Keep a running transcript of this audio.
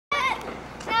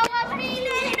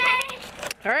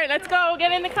All right, let's go.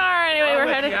 Get in the car. Anyway,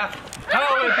 we're headed.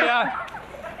 Hello, Olivia.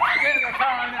 Get in the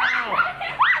car now.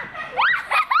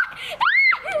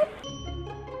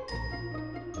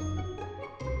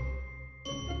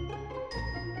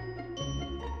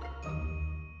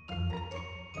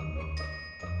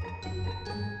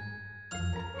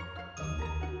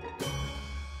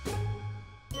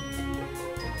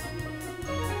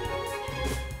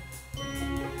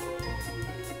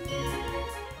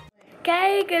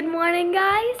 Okay, good morning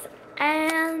guys,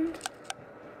 and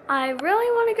I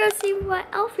really want to go see what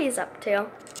Elfie's up to.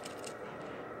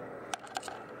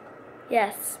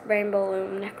 Yes, rainbow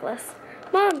loom necklace.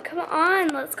 Mom, come on,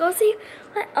 let's go see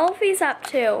what Elfie's up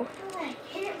to. Oh, I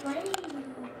can't wait.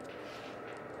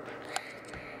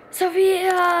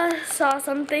 Sophia saw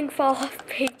something fall off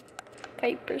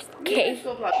Piper's cage.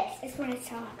 It's when I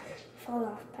saw fall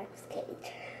off Piper's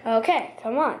cage. Okay,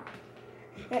 come on.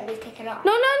 Let me take it off.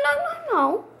 No, no, no, no,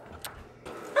 no.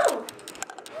 Oh.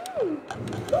 Ooh.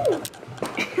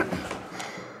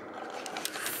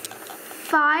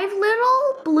 5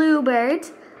 little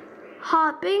bluebirds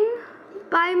hopping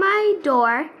by my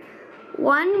door.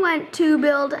 One went to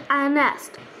build a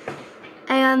nest.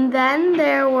 And then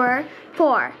there were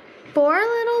 4. 4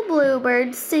 little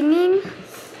bluebirds singing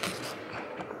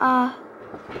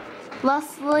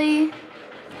lustily.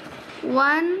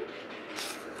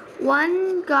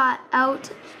 One got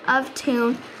out of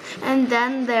tune, and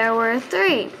then there were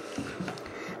 3.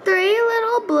 3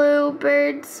 little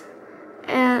bluebirds,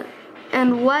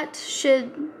 and what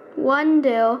should one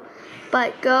do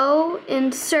but go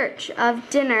in search of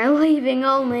dinner, leaving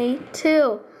only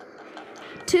 2.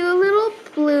 2 little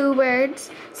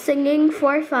bluebirds singing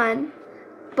for fun.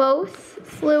 Both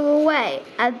flew away,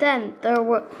 and then there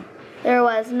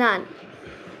was none.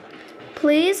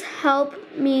 Please help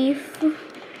me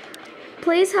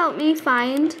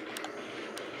find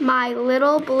my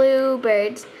little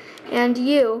bluebirds, and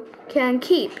you can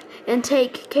keep and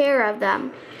take care of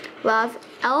them. Love,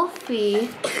 Elfie.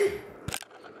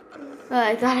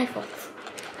 I thought I fell.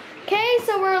 Okay,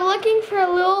 so we're looking for a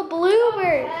little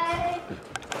bluebird.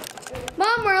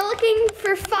 Mom, we're looking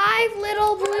for 5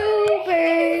 little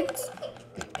bluebirds.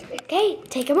 Okay,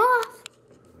 take them off.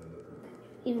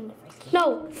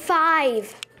 No,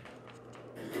 5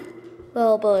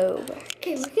 little bluebirds.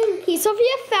 Okay, we're gonna keep.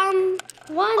 Sophia found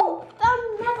 1. Oh, found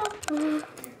another.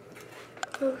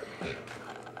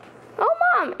 Oh,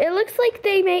 Mom, it looks like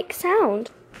they make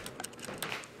sound.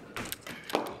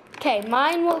 Okay,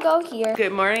 mine will go here.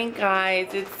 Good morning,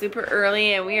 guys. It's super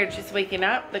early and we are just waking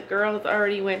up. The girls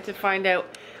already went to find out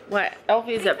what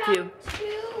Elfie's up to.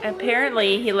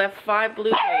 Apparently, he left 5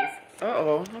 blueberries.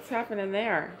 Uh-oh, what's happening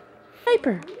there?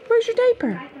 Diaper. Where's your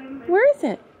diaper? Where is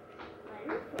it?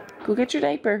 Go get your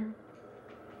diaper.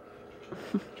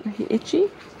 Are you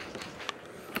itchy?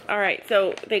 Alright,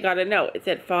 so they got a note. It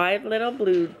said 5 little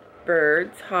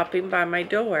bluebirds hopping by my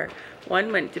door.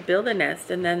 1 went to build a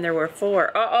nest, and then there were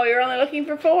 4. Oh, you're only looking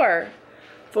for 4.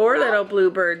 4 little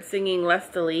bluebirds singing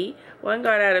lustily. 1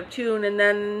 got out of tune, and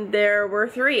then there were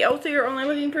 3. Oh, so you're only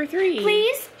looking for 3.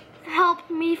 Please help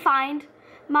me find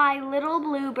my little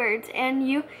bluebirds, and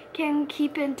you can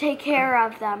keep and take care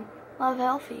of them. Love,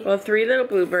 Elfie. Well, 3 little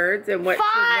bluebirds, and what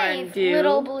should 1 do? 5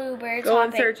 little bluebirds Go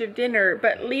hopping. in search of dinner,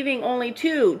 but leaving only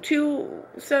 2.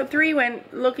 So 3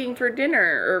 went looking for dinner,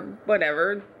 or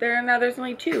whatever. Now there's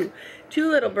only 2.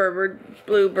 2 little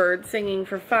bluebirds singing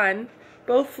for fun.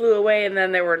 Both flew away, and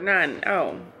then there were none.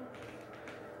 Oh.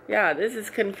 Yeah, this is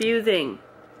confusing.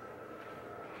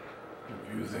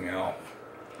 Confusing Elf.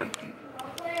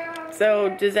 So,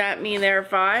 does that mean there are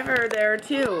 5, or there are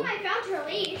 2? Oh, I found her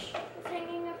leash. It's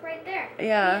hanging up right there.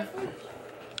 Yeah.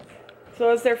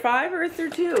 So is there 5 or is there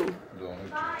 2? The only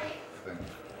 5. thing.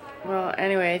 Well,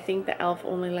 anyway, I think the elf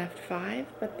only left 5,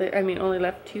 but only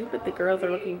left 2, but the girls are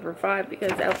looking for 5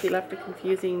 because Elfie left a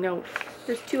confusing note.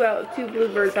 There's 2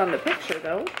 bluebirds on the picture,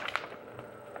 though.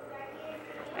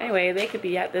 Anyway, they could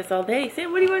be at this all day.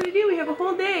 Sam, what do you want to do? We have a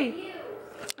whole day. We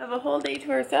have a whole day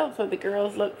to ourselves, so the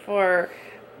girls look for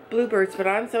bluebirds, but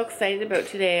I'm so excited about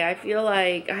today. I feel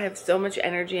like I have so much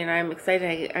energy and I'm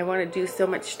excited. I want to do so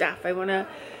much stuff. I want to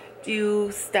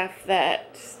do stuff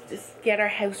that just get our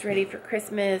house ready for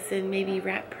Christmas and maybe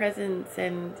wrap presents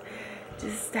and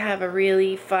just have a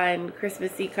really fun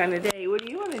Christmassy kind of day. What do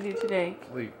you want to do today?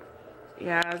 Sleep.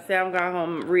 Yeah, Sam got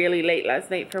home really late last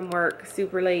night from work,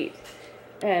 super late.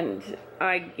 And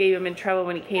I gave him in trouble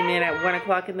when he came in at 1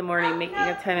 o'clock in the morning making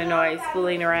a ton of noise,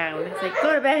 fooling around. It's like,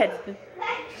 go to bed.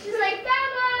 She's like,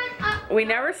 We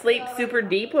never sleep super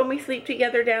deep when we sleep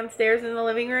together downstairs in the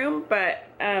living room, but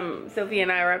Sophie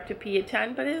and I were up to pee a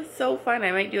ton, but it was so fun.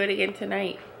 I might do it again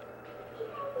tonight.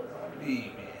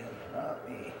 me, man, not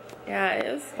me. Yeah,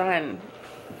 it was fun.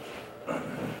 Let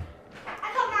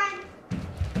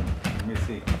me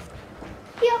see.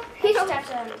 He's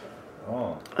touching.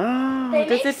 Oh. Oh, They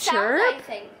does make it sound, chirp? I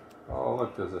think. Oh,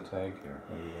 look, there's a tag here.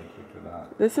 Maybe we can do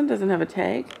that. This one doesn't have a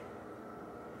tag.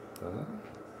 Does it?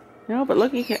 No, but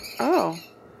look, you can. Oh,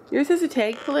 yours has a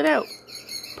tag. Pull it out.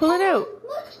 Pull it out.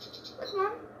 Look,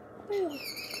 Mom.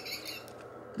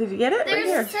 Did you get it? There's Right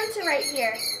here. a sensor right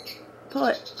here. Pull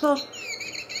it. Pull.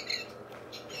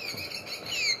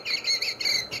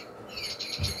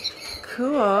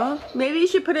 Cool. Maybe you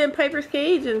should put it in Piper's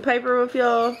cage and Piper will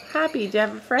feel happy to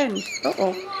have a friend.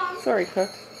 Uh-oh. Sorry, Cook.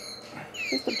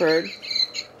 Just a bird.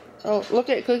 Oh, look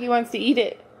at Cookie wants to eat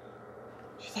it.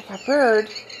 She's like, a bird?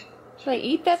 Should I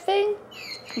eat that thing?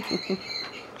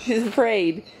 She's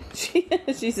afraid.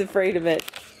 She's afraid of it.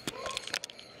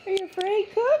 Are you afraid,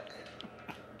 Cook?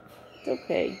 It's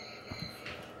okay.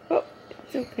 Oh,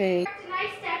 it's okay. I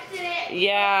stepped in it.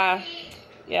 Yeah.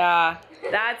 Yeah.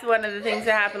 That's one of the things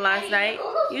that happened last night.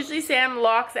 Usually Sam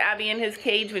locks Abby in his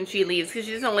cage when she leaves because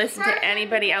she doesn't listen to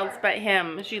anybody else but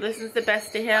him. She listens the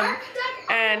best to him.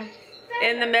 And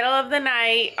in the middle of the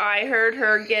night, I heard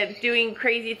her doing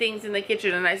crazy things in the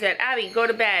kitchen. And I said, Abby, go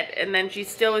to bed. And then she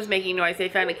still was making noise. I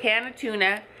found a can of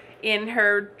tuna in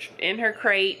her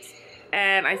crate.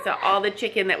 And I saw all the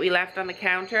chicken that we left on the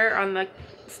counter on the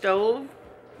stove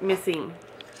missing.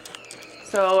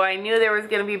 So I knew there was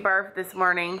going to be barf this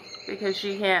morning because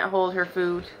she can't hold her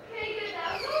food.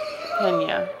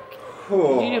 Kenya.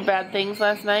 Cool. You do bad things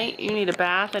last night. You need a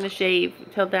bath and a shave.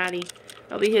 Tell Daddy.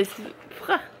 That'll be his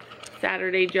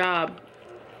Saturday job.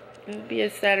 It'll be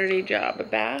his Saturday job. A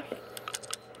bath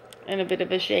and a bit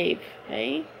of a shave.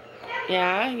 Hey?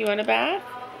 Yeah? You want a bath?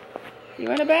 You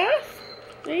want a bath?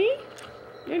 Hey?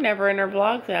 You're never in our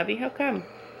vlogs, Abby. How come?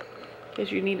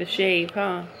 Because you need a shave,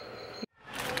 huh?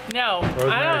 No,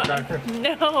 Rosemary crackers?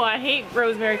 No, I hate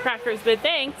rosemary crackers, but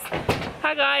thanks.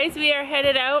 Hi guys, we are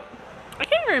headed out. I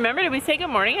can't even remember, did we say good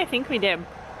morning? I think we did.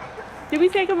 Did we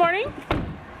say good morning?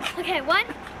 Okay, one.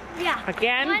 Yeah.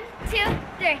 Again? 1, 2,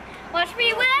 3. Watch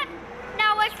me whip.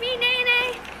 Now watch me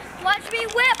nay-nay. Watch me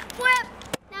whip, whip.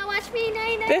 Now watch me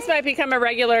nay-nay. This might become a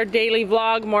regular daily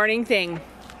vlog morning thing.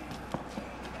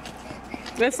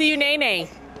 Let's see you nay-nay.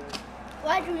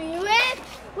 Watch me whip,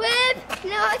 whip.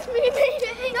 Now watch me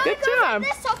nay-nay. No, Good it goes job.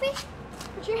 like this, Sophie.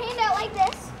 Put your hand out like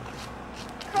this.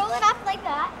 Curl it up like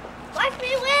that. Watch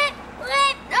me whip,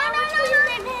 whip. No.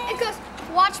 It goes,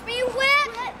 watch me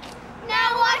whip.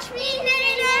 Now watch me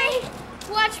nay-nay.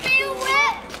 Watch me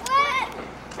whip, whip.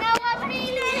 Now watch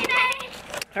me nay-nay.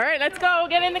 All right, let's go.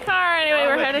 Get in the car. Anyway,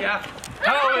 we're headed.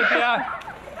 Hello with ya.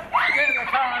 Get in the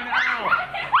car now.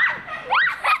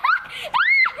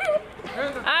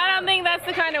 I don't think that's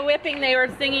the kind of whipping they were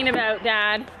singing about,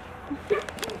 Dad.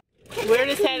 We're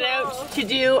just headed out to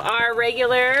do our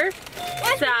regular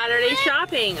Saturday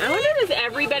shopping. I wonder, does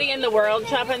everybody in the world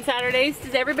shop on Saturdays?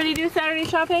 Does everybody do Saturday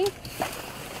shopping?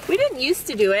 We didn't used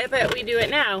to do it, but we do it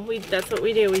now. That's what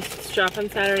we do. We shop on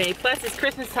Saturday. Plus, it's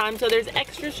Christmas time, so there's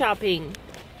extra shopping.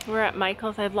 We're at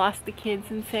Michael's. I've lost the kids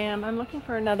and Sam. I'm looking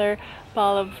for another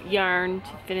ball of yarn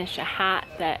to finish a hat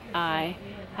that I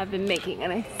have been making,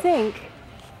 and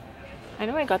I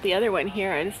know I got the other one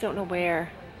here. I just don't know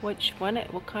which one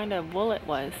what kind of wool it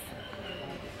was.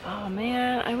 Oh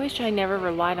man, I wish I never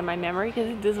relied on my memory because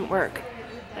it doesn't work.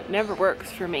 It never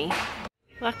works for me.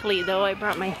 Luckily though, I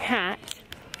brought my hat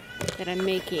that I'm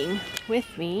making with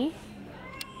me.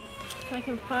 So I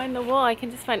can find the wool. I can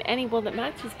just find any wool that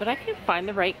matches, but I can't find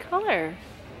the right color.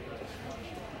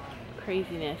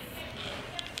 Craziness.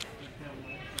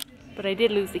 But I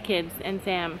did lose the kids and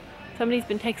Sam. Somebody's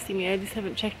been texting me. I just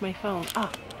haven't checked my phone.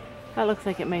 Oh, that looks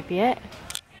like it might be it.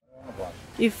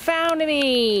 You found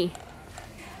me!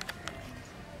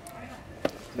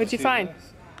 What'd you find?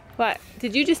 What?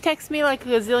 Did you just text me like a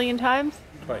zillion times?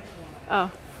 Twice.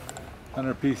 Oh.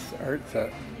 100-piece art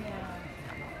set.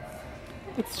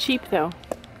 It's cheap though.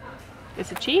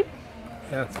 Is it cheap?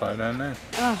 Yeah, it's $5.99.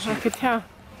 Oh, I could tell.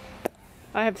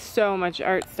 I have so much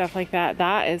art stuff like that.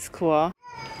 That is cool.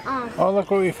 Oh,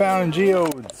 look what we found in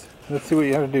Geodes. Let's see what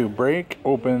you have to do. Break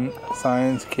open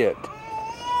science kit.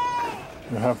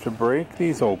 You have to break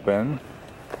these open.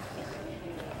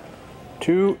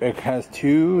 It has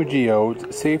 2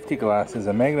 geodes, safety glasses,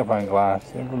 a magnifying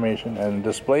glass, information, and a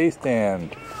display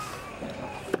stand.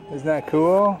 Isn't that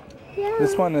cool? Yeah.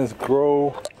 This one is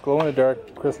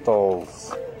glow-in-the-dark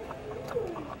crystals.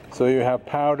 So you have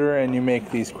powder and you make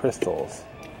these crystals.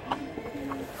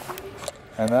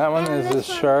 And that one is a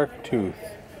shark tooth.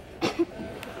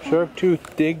 Shark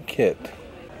tooth dig kit.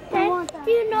 Dad,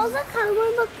 do you know the color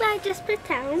book that I just put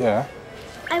down? Yeah.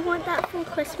 I want that from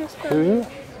Christmas. Do you?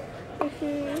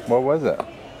 What was it?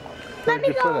 Let me Where'd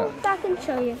you put go it? back and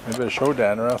show you. You better show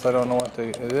Dad or else I don't know what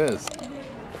it is.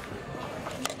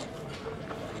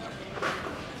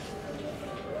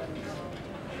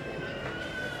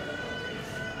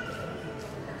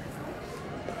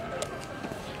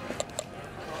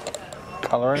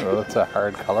 Coloring? Oh, that's a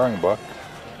hard coloring book.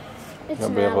 It's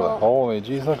You'll be able to. Holy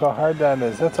jeez, look how hard that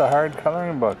is. That's a hard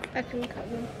coloring book. I can color.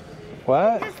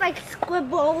 What? Just like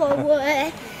scribble over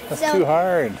it. That's too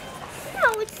hard.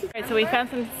 No, it's Alright, so we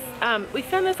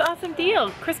found this awesome deal,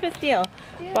 Christmas deal.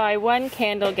 Buy one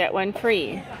candle, get one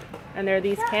free. And there are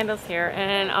these candles here,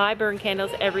 and I burn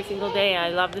candles every single day. I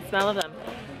love the smell of them.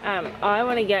 I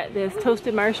want to get this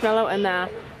toasted marshmallow and the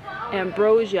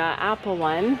ambrosia apple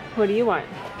one. What do you want?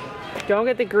 Don't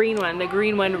get the green one. The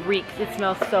green one reeks. It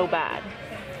smells so bad.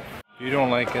 If you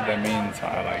don't like it, that means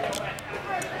I like it.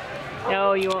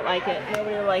 No, you won't like it.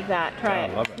 Nobody will like that. Try I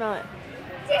it. love it. Smell it.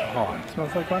 Oh, it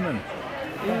smells like lemon.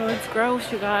 Oh, it's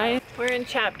gross, you guys. We're in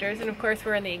Chapters, and of course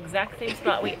we're in the exact same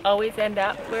spot we always end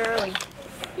up. Where are we?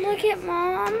 Look at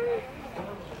Mom.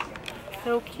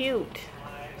 So cute.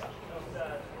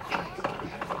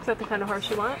 Is that the kind of horse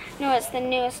you want? No, it's the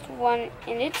newest one,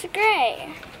 and it's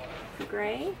gray.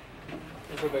 Gray?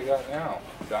 Look what they got now.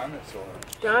 Dinosaurs.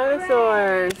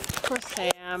 Dinosaurs. Poor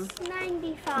Sam.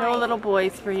 $95. No little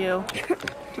boys for you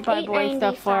to buy boy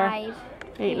stuff for.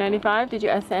 $8.95. Did you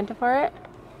ask Santa for it?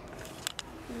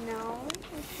 No.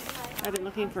 I've been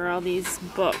looking for all these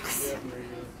books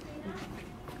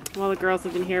while the girls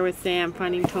have been here with Sam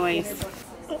finding toys.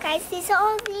 Guys, these are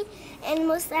all the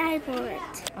animals that I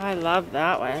want. I love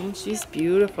that one. She's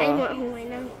beautiful. I want one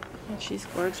now. And she's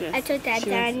gorgeous. I told Dad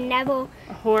She that I wants never,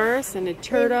 a horse and a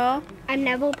turtle. I'm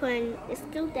never putting it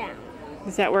still down.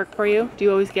 Does that work for you? Do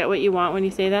you always get what you want when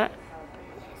you say that?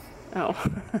 Oh.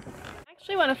 I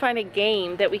actually want to find a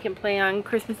game that we can play on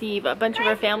Christmas Eve. A bunch of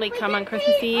our family come on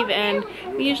Christmas Eve, and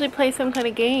we usually play some kind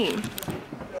of game.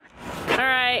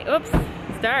 Alright, oops,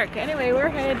 it's dark. Anyway, we're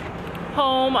headed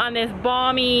home on this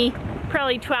balmy,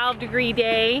 probably 12-degree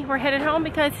day. We're headed home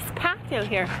because it's packed out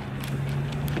here.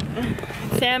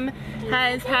 Sam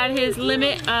has had his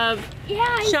limit of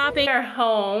shopping at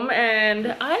home,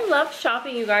 and I love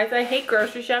shopping, you guys. I hate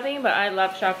grocery shopping, but I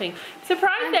love shopping.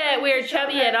 Surprised that we're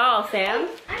chubby at all, Sam.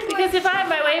 Because if I had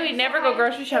my way, we'd never go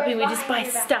grocery shopping. We'd just buy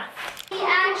stuff. We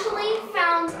actually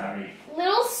found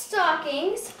little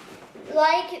stockings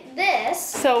like this.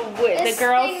 So This the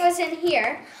girls. thing was in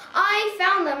here. I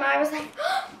found them. I was like,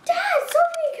 oh, Dad,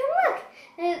 Sophie, come look.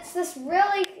 And it's this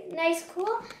really nice,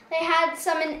 cool. They had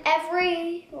some in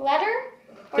every letter.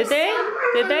 Did they?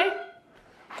 Did they?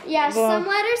 Yeah, some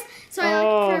letters. So I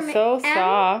looked for so M.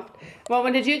 soft. What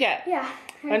one did you get? Yeah.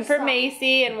 One for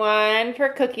Macy and one for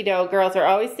Cookie Dough. Girls are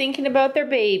always thinking about their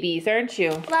babies, aren't you?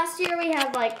 Last year we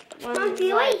had like one.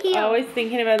 Always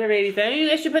thinking about their babies. I know you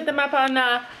guys should put them up on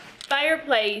the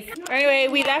fireplace. Anyway,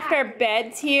 we left our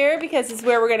beds here because this is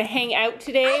where we're gonna hang out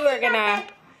today. We're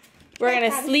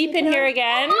gonna sleep in here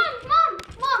again.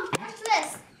 Mom, watch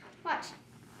this. Watch.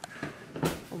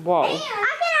 Whoa. I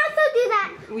can also do that.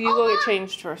 Will you go get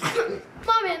changed first?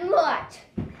 Mom, and look.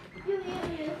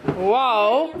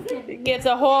 Whoa. It gives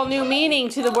a whole new meaning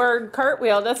to the word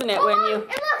cartwheel, doesn't it? When you.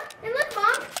 And look,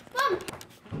 Mom.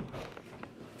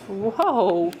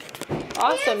 Whoa.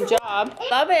 Awesome job.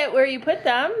 Love it where you put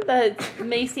them. The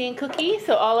Macy and Cookie.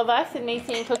 So all of us and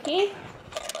Macy and Cookie.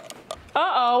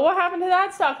 Uh-oh, what happened to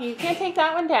that stocking? You can't take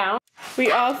that one down.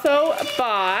 We also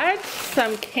bought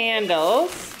some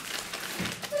candles.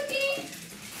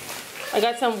 I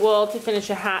got some wool to finish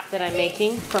a hat that I'm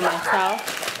making for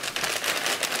myself.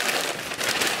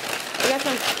 I got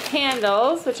some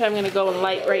candles, which I'm going to go and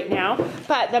light right now.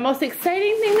 But the most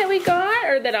exciting thing that we got,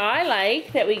 or that I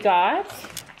like that we got.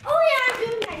 Oh yeah, I'm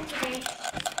doing that today.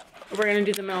 We're going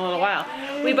to do them in a little while.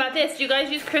 We bought this. Do you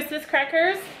guys use Christmas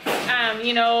crackers?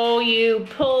 You know, you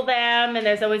pull them and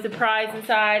there's always a prize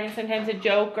inside and sometimes a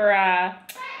joke or a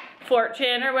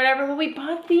fortune or whatever. Well, we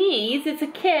bought these. It's a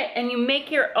kit and you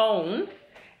make your own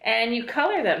and you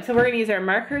color them. So we're going to use our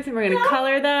markers and we're going to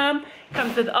color them.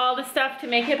 Comes with all the stuff to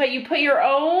make it, but you put your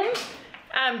own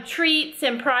treats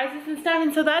and prizes and stuff.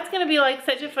 And so that's going to be like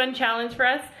such a fun challenge for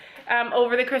us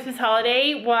over the Christmas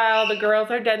holiday while the girls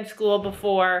are done school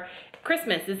before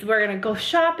Christmas. Is we're going to go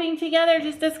shopping together,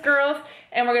 just us girls,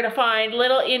 and we're going to find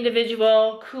little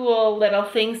individual cool little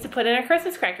things to put in our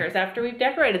Christmas crackers after we've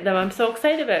decorated them. I'm so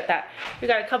excited about that. We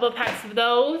got a couple of packs of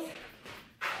those.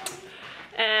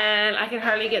 and I can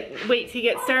hardly wait to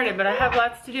get started, but I have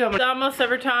lots to do. It's almost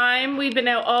summertime. We've been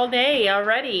out all day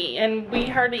already, and we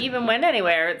hardly even went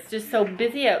anywhere. It's just so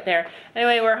busy out there.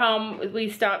 Anyway, we're home. We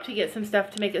stopped to get some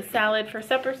stuff to make a salad for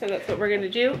supper, so that's what we're gonna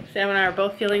do. Sam and I are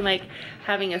both feeling like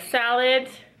having a salad.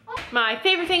 My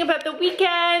favorite thing about the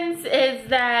weekends is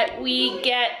that we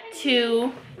get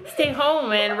to stay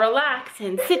home and relax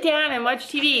and sit down and watch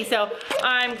TV. So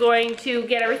I'm going to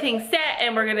get everything set,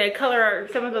 and we're gonna color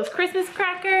some of those Christmas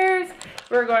crackers.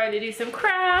 We're going to do some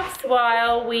crafts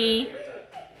while we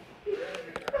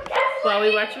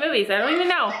watch movies. I don't even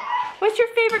know. What's your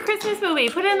favorite Christmas movie?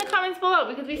 Put it in the comments below,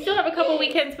 because we still have a couple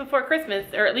weekends before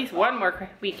Christmas, or at least one more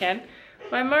weekend.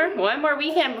 One more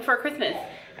weekend before Christmas.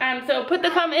 So put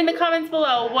in the comments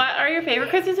below, what are your favorite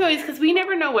Christmas movies, because we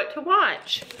never know what to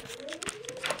watch.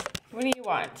 What do you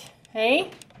want? Hey?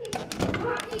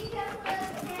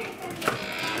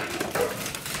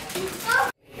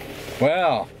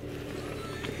 Well,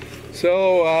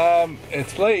 so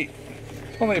it's late.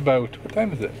 It's only about, what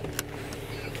time is it?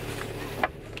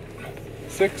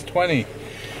 6:20.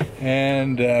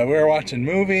 And we were watching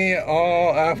a movie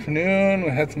all afternoon. We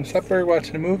had some supper,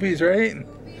 watching the movies, right?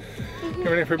 Getting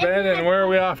ready for bed, and where are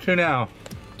we off to now?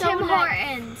 Tim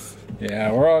Hortons.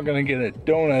 Yeah, we're all gonna get a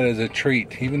donut as a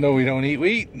treat. Even though we don't eat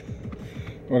wheat,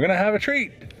 we're gonna have a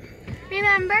treat.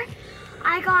 Remember,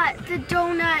 I got the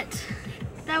donut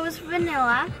that was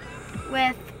vanilla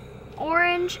with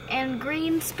orange and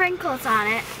green sprinkles on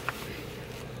it.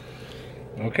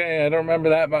 Okay, I don't remember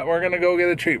that, but we're gonna go get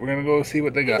a treat. We're gonna go see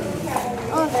what they got.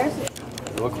 Oh, there's it.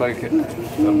 It looks like it.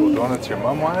 The donuts your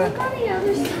mom wanted? Look on the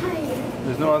other side.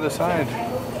 There's no other side.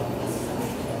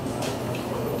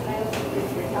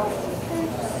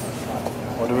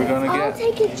 What are we gonna I'll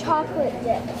get? take a chocolate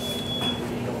dip.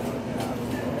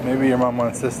 Maybe your mom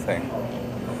wants this thing.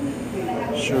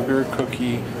 Sugar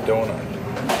cookie donut.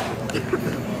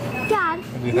 Dad,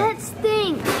 do you think? let's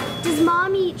think. Does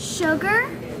Mom eat sugar?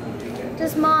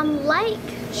 Does Mom like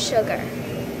sugar?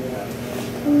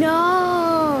 No.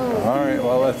 All right,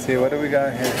 well, let's see. What do we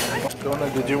got here? What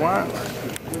donut did you want?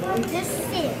 This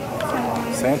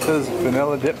is Santa's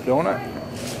vanilla dip donut?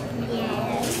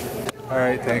 Yes. All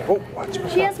right, thank you. Oh, watch my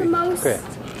She has the coffee. most. Okay.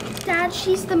 Dad,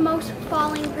 she's the most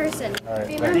falling person. All right,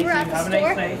 Remember at the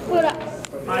store?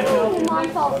 Mom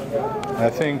fell. I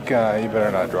think you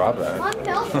better not drop that. Mom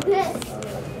fell for this.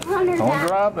 On her Don't back.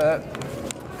 drop it.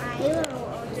 I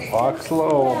will. Walk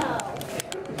slow.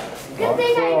 Good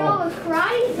thing I know a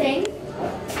karate thing.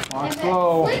 Walk If it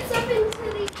slow. flips up into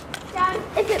the Dad,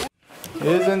 if it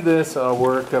Isn't this a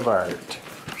work of art?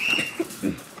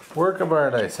 Work of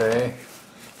art, I say.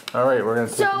 All right, we're gonna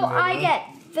take So them in the I room. get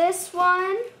this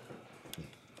one.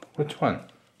 Which one?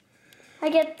 I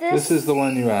get this. This is the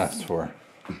one you asked for.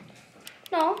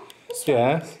 No. This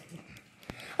Yes,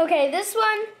 one. Okay, this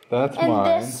one. that's And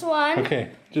mine. this one. Okay,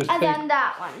 just And then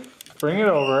that one. bring it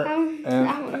over, that one, and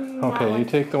that okay, one. you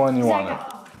take the one you wanted.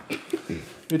 Second.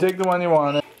 You take the one you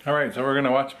wanted. All right, so we're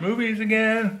gonna watch movies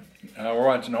again. We're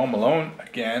watching Home Alone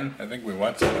again. I think we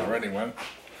watched it already once.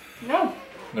 No.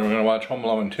 Then we're gonna watch Home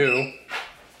Alone 2.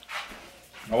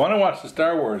 I want to watch the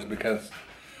Star Wars because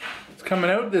it's coming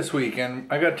out this week, and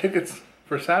I got tickets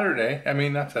for Saturday. I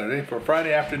mean, not Saturday, for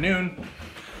Friday afternoon.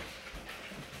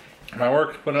 My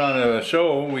work put on a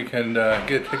show. We can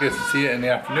get tickets to see it in the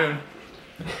afternoon.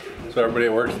 So everybody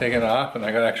at work's taking off, and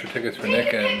I got extra tickets for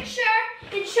Nick and show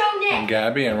Nick.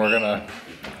 Gabby, and we're gonna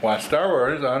watch Star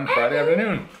Wars on Friday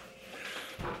afternoon.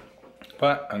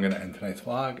 But I'm gonna end tonight's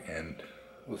vlog, and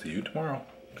we'll see you tomorrow.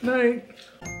 Good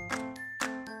night.